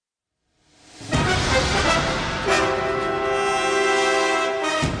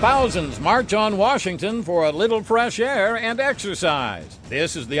Thousands march on Washington for a little fresh air and exercise.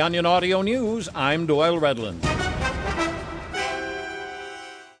 This is the Onion Audio News. I'm Doyle Redland.